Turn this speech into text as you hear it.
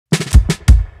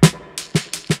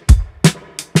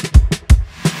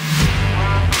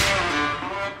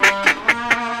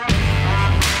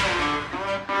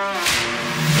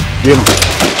Get him.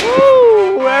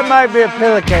 Woo, that might be a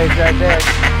pillowcase right there.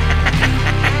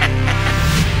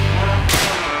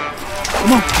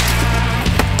 Come on.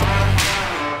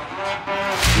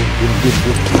 Get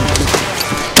him.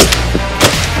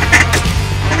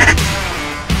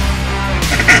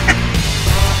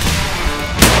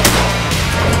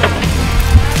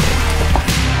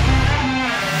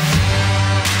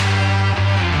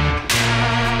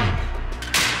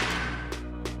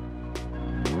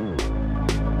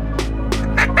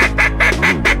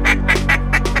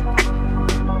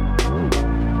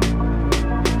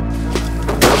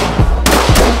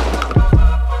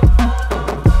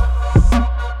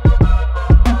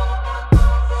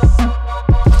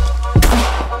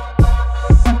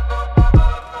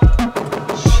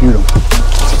 Shoot him.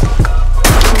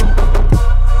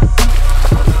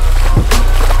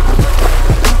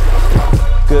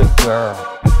 Good girl.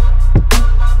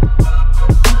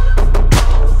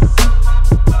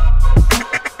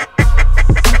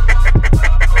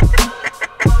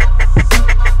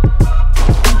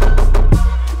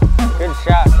 Good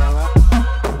shot, Emma.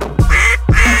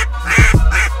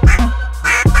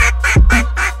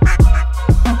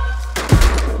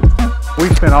 We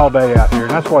spent all day out here,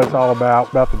 and that's what it's all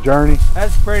about the journey.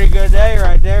 That's a pretty good day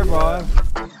right there, boy.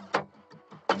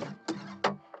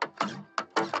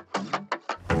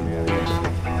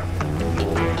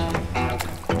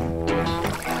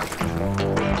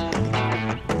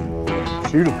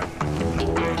 Shoot him.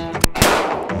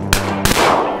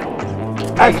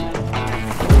 Hey.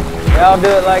 Y'all do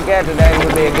it like that today,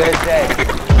 it'll be a good day.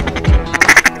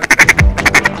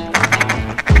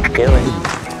 Kill him.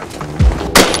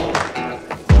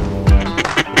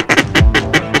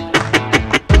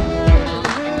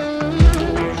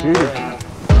 Shoot him.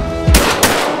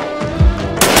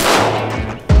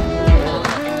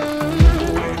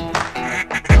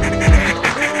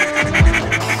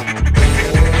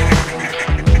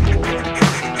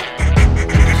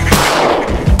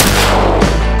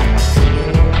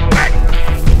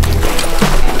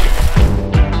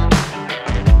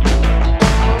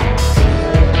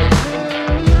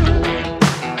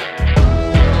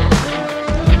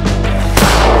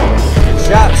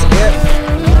 Shot, Skip.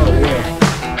 Oh, yeah.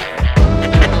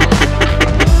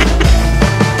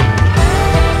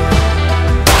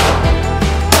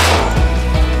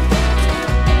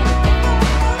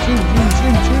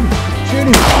 Shoot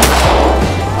him.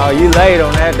 Oh, you laid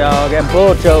on that dog. That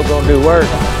bull choke gonna do work.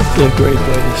 It's a great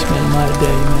way to spend my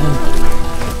day, man.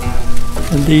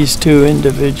 And these two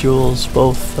individuals,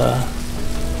 both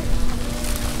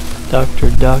Dr.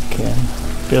 Duck and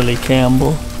Billy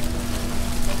Campbell,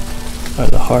 are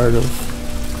the heart of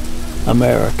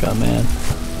America, man.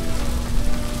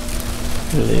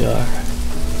 Really are.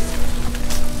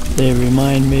 They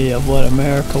remind me of what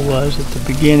America was at the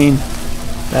beginning,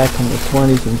 back in the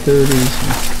 20s and 30s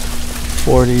and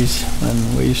 40s,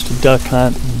 when we used to duck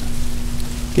hunt and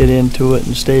get into it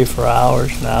and stay for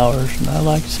hours and hours. And I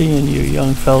like seeing you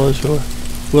young fellows who are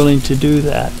willing to do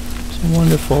that. It's a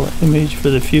wonderful image for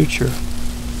the future.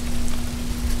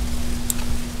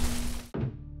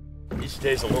 Each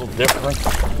day's a little different.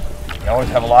 You always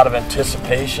have a lot of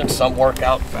anticipation. Some work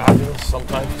out fabulous,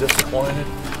 sometimes disappointed.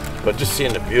 But just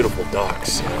seeing the beautiful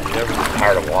ducks, you never get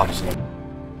tired of watching them.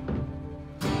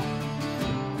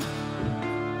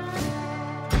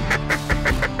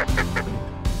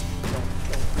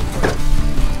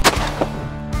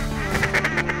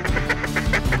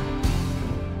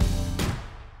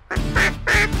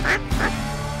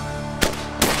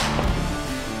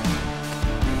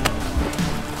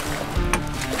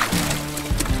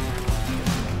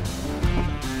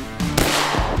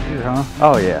 Huh?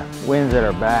 Oh yeah, wind's at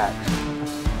our backs.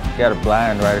 Got a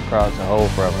blind right across the hole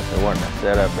from us. There wasn't a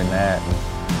setup in that.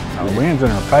 The wind's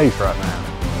in our face right now.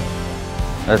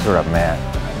 That's what I meant.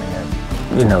 I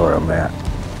mean, you know what I meant.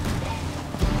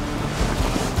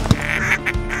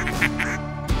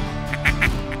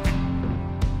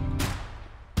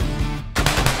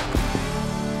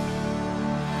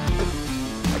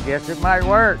 I guess it might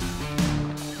work.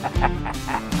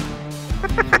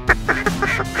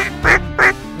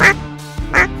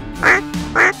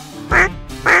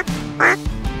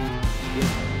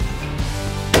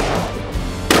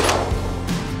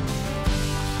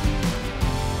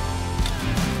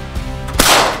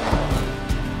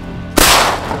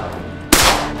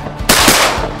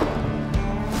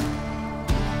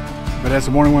 But as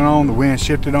the morning went on, the wind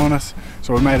shifted on us,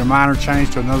 so we made a minor change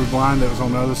to another blind that was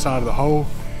on the other side of the hole.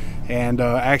 And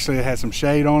actually it had some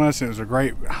shade on us. It was a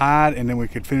great hide, and then we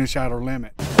could finish out our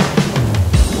limit.